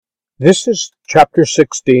This is Chapter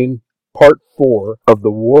 16, Part 4 of The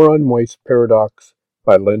War on Waste Paradox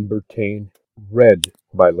by Len Bertain, read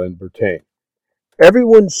by Len Bertain.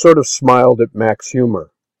 Everyone sort of smiled at Mac's humor,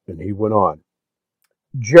 and he went on.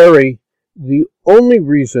 Jerry, the only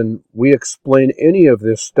reason we explain any of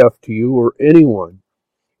this stuff to you or anyone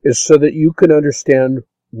is so that you can understand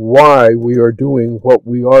why we are doing what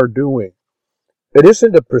we are doing. It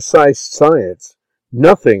isn't a precise science.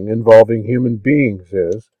 Nothing involving human beings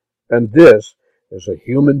is. And this is a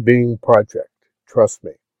human being project, trust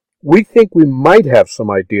me. We think we might have some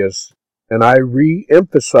ideas, and I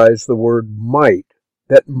re-emphasize the word might,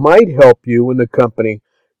 that might help you and the company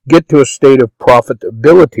get to a state of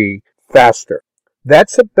profitability faster.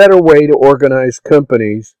 That's a better way to organize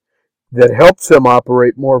companies that helps them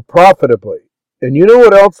operate more profitably. And you know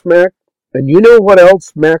what else, Mac?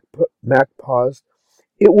 Mac paused.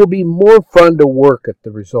 It will be more fun to work at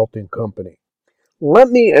the resulting company. Let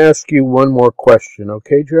me ask you one more question,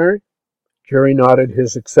 okay, Jerry? Jerry nodded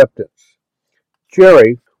his acceptance.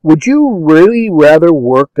 Jerry, would you really rather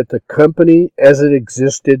work at the company as it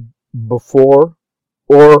existed before,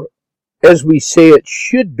 or as we say it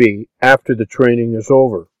should be after the training is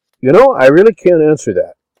over? You know, I really can't answer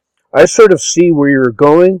that. I sort of see where you're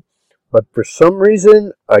going, but for some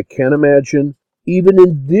reason, I can't imagine, even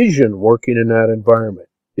envision working in that environment.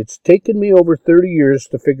 It's taken me over 30 years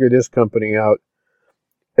to figure this company out,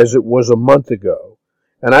 as it was a month ago,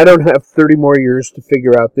 and I don't have 30 more years to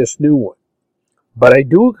figure out this new one. But I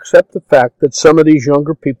do accept the fact that some of these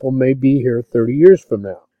younger people may be here 30 years from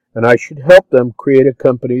now, and I should help them create a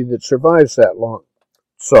company that survives that long.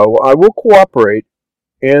 So I will cooperate,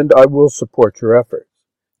 and I will support your efforts.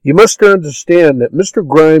 You must understand that Mr.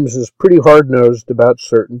 Grimes is pretty hard-nosed about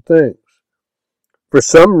certain things. For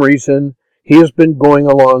some reason, he has been going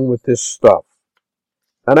along with this stuff,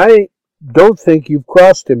 and I don't think you've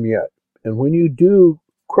crossed him yet, and when you do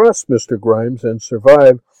cross Mr. Grimes and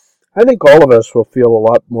survive, I think all of us will feel a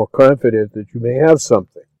lot more confident that you may have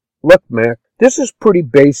something. Look, Mac, this is pretty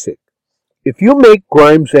basic. If you make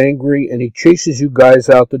Grimes angry and he chases you guys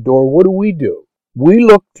out the door, what do? We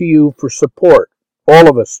look to you for support. All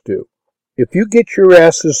of us do. If you get your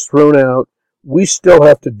asses thrown out, we still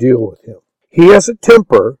have to deal with him. He has a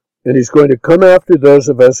temper, and he's going to come after those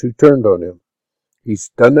of us who turned on him.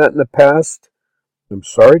 He's done that in the past. I'm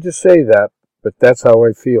sorry to say that, but that's how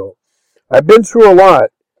I feel. I've been through a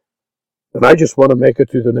lot, and I just want to make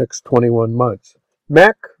it through the next 21 months.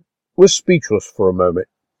 Mac was speechless for a moment.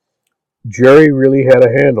 Jerry really had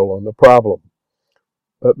a handle on the problem,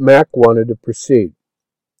 but Mac wanted to proceed.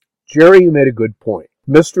 Jerry, you made a good point.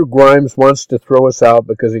 Mr. Grimes wants to throw us out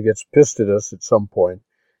because he gets pissed at us at some point.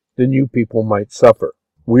 Then you people might suffer.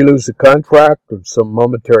 We lose the contract and some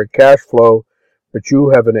momentary cash flow, but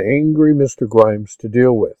you have an angry Mr. Grimes to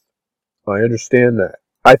deal with. I understand that.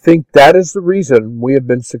 I think that is the reason we have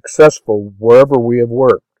been successful wherever we have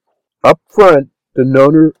worked. Up front,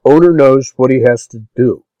 the owner knows what he has to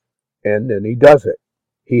do, and then he does it.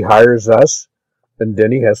 He hires us, and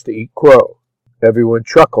then he has to eat crow. Everyone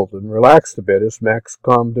chuckled and relaxed a bit as Mac's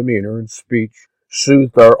calm demeanor and speech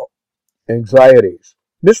soothed our anxieties.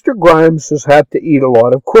 Mr. Grimes has had to eat a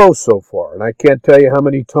lot of crow so far, and I can't tell you how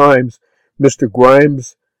many times Mr.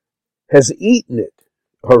 Grimes has eaten it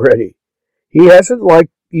already. He hasn't liked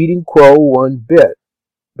eating crow one bit.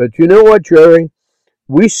 But you know what, Jerry?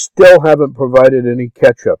 We still haven't provided any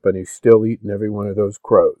ketchup, and he's still eating every one of those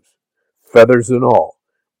crows, feathers and all,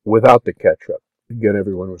 without the ketchup. Again,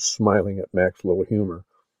 everyone was smiling at Mac's little humor.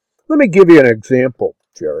 Let me give you an example,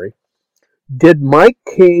 Jerry. Did Mike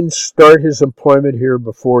Kane start his employment here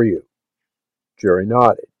before you? Jerry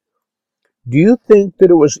nodded. Do you think that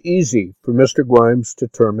it was easy for Mr. Grimes to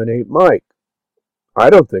terminate Mike? I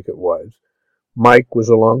don't think it was. Mike was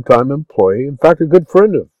a long-time employee, in fact, a good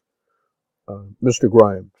friend of Mr.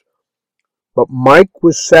 Grimes. But Mike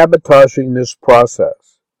was sabotaging this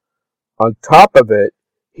process. On top of it,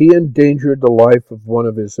 he endangered the life of one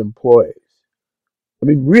of his employees.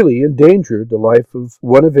 Really endangered the life of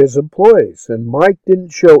one of his employees. And Mike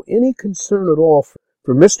didn't show any concern at all.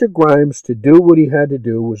 For Mr. Grimes to do what he had to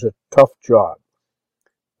do was a tough job.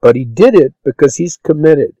 But he did it because he's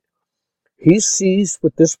committed. He sees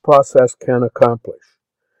what this process can accomplish.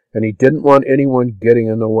 And he didn't want anyone getting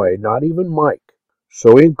in the way, not even Mike.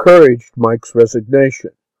 So he encouraged Mike's resignation.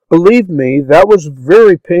 Believe me, that was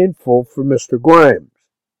very painful for Mr. Grimes.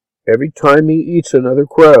 Every time he eats another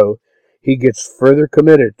crow, he gets further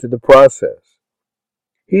committed to the process.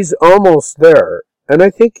 He's almost there, and I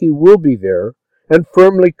think he will be there, and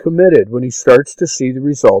firmly committed when he starts to see the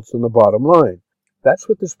results in the bottom line. That's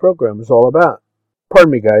what this program is all about.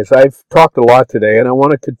 Pardon me, guys. I've talked a lot today, and I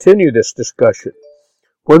want to continue this discussion.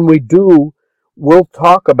 When we do, we'll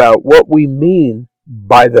talk about what we mean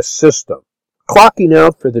by the system. Clocking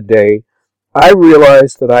out for the day, I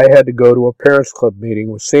realized that I had to go to a Parents Club meeting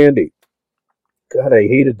with Sandy. God, I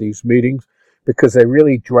hated these meetings because they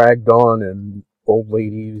really dragged on, and old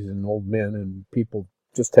ladies and old men and people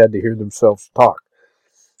just had to hear themselves talk.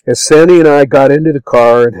 As Sandy and I got into the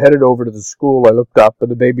car and headed over to the school, I looked up and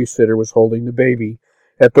the babysitter was holding the baby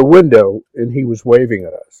at the window and he was waving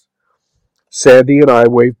at us. Sandy and I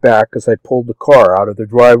waved back as I pulled the car out of the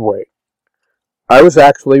driveway. I was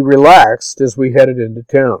actually relaxed as we headed into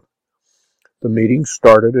town. The meeting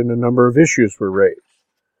started and a number of issues were raised.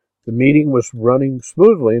 The meeting was running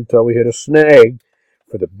smoothly until we hit a snag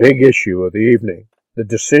for the big issue of the evening, the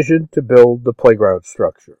decision to build the playground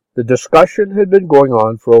structure. The discussion had been going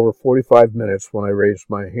on for over 45 minutes when I raised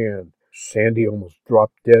my hand. Sandy almost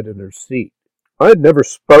dropped dead in her seat. I had never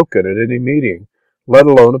spoken at any meeting, let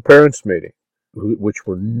alone a parents' meeting, which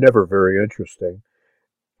were never very interesting,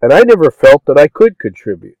 and I never felt that I could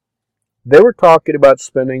contribute. They were talking about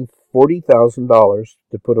spending $40,000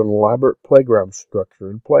 to put an elaborate playground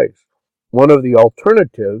structure in place. One of the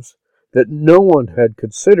alternatives that no one had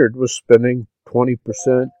considered was spending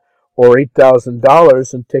 20% or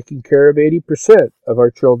 $8,000 and taking care of 80% of our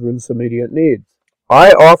children's immediate needs.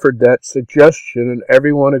 I offered that suggestion and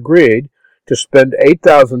everyone agreed to spend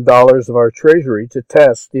 $8,000 of our treasury to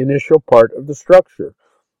test the initial part of the structure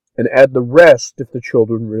and add the rest if the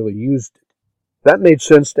children really used it. That made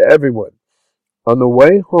sense to everyone. On the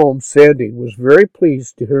way home, Sandy was very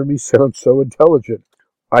pleased to hear me sound so intelligent.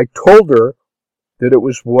 I told her that it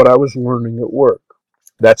was what I was learning at work.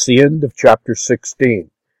 That's the end of Chapter 16.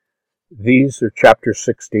 These are Chapter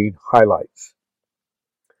 16 highlights.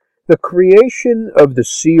 The creation of the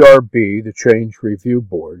CRB, the Change Review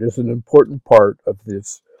Board, is an important part of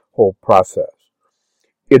this whole process.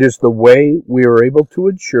 It is the way we are able to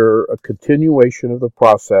ensure a continuation of the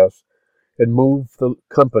process and move the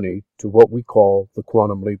company to what we call the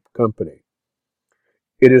Quantum Leap Company.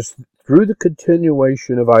 It is through the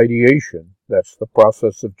continuation of ideation, that's the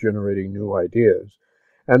process of generating new ideas,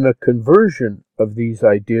 and the conversion of these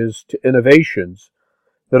ideas to innovations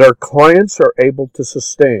that our clients are able to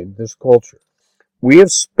sustain this culture. We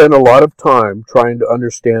have spent a lot of time trying to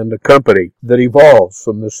understand a company that evolves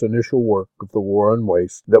from this initial work of the War on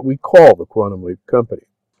Waste that we call the Quantum Leap Company.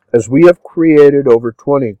 As we have created over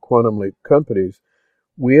 20 Quantum Leap companies,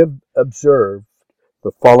 we have observed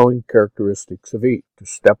the following characteristics of each.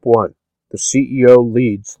 Step 1. The CEO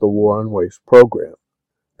leads the War on Waste program.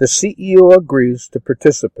 The CEO agrees to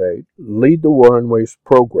participate, lead the War on Waste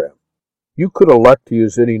program. You could elect to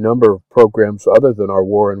use any number of programs other than our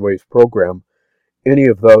War on Waste program, any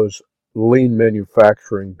of those lean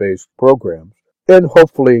manufacturing-based programs, and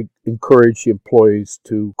hopefully encourage the employees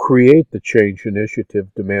to create the change initiative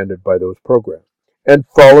demanded by those programs and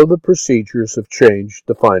follow the procedures of change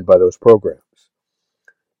defined by those programs.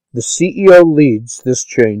 The CEO leads this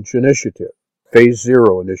change initiative. Phase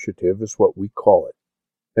Zero initiative is what we call it,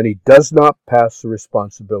 and he does not pass the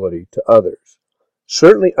responsibility to others.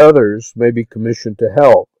 Certainly others may be commissioned to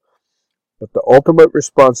help, but the ultimate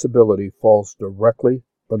responsibility falls directly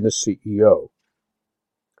on the CEO.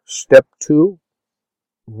 Step 2,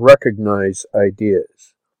 recognize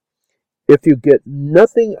ideas. If you get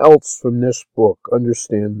nothing else from this book,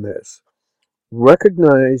 understand this.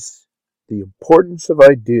 Recognize the importance of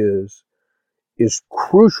ideas is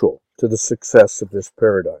crucial to the success of this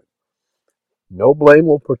paradigm. No blame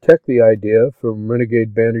will protect the idea from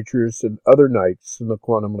renegade managers and other knights in the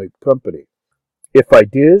Quantum Leap Company. If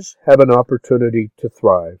ideas have an opportunity to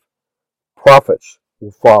thrive, profits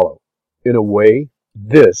will follow. In a way,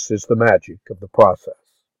 this is the magic of the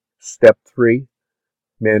process. Step 3,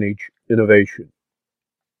 manage innovation.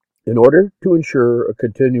 In order to ensure a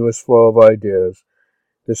continuous flow of ideas,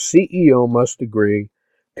 the CEO must agree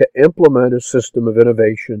to implement a system of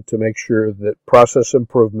innovation to make sure that process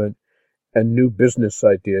improvement and new business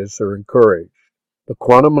ideas are encouraged. The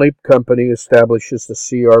Quantum Leap Company establishes the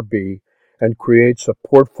CRB and creates a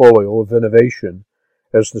portfolio of innovation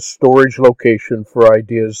as the storage location for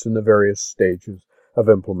ideas in the various stages of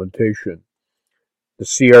implementation. The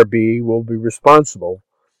CRB will be responsible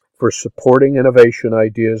for supporting innovation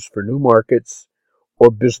ideas for new markets or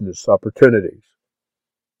business opportunities.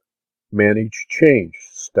 Manage change.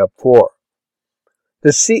 Step 4. The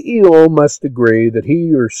CEO must agree that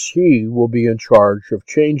he or she will be in charge of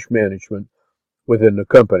change management within the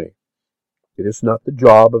company. It is not the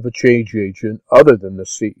job of a change agent other than the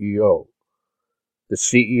CEO. The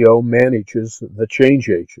CEO manages the change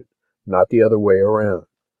agent, not the other way around.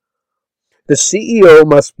 The CEO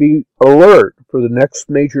must be alert for the next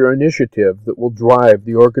major initiative that will drive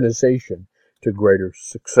the organization to greater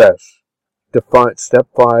success. Step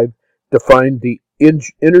 5, define the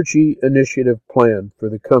energy initiative plan for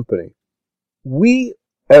the company. We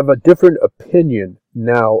have a different opinion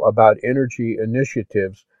now about energy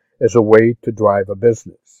initiatives as a way to drive a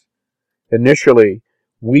business. Initially,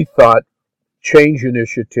 we thought change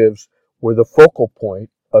initiatives were the focal point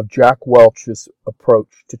of Jack Welch's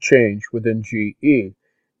approach to change within GE,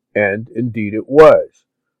 and indeed it was.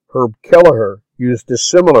 Herb Kelleher used a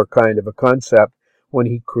similar kind of a concept when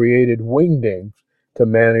he created Wingdings to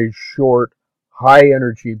manage short,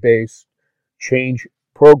 high-energy based change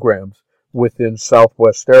programs within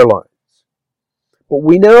Southwest Airlines. But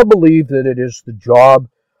we now believe that it is the job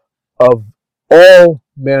of all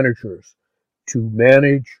managers to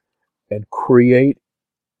manage and create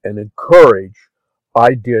and encourage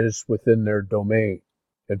ideas within their domain.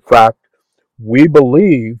 In fact, we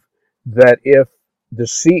believe that if the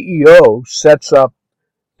CEO sets up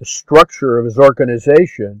the structure of his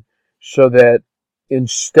organization so that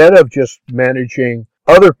instead of just managing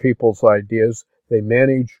other people's ideas, they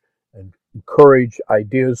manage and encourage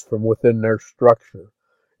ideas from within their structure.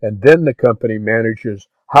 And then the company manages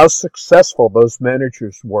how successful those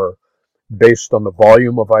managers were based on the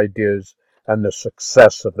volume of ideas and the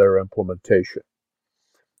success of their implementation.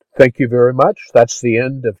 Thank you very much. That's the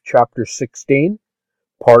end of Chapter 16,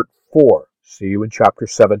 Part 4. See you in Chapter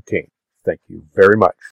 17. Thank you very much.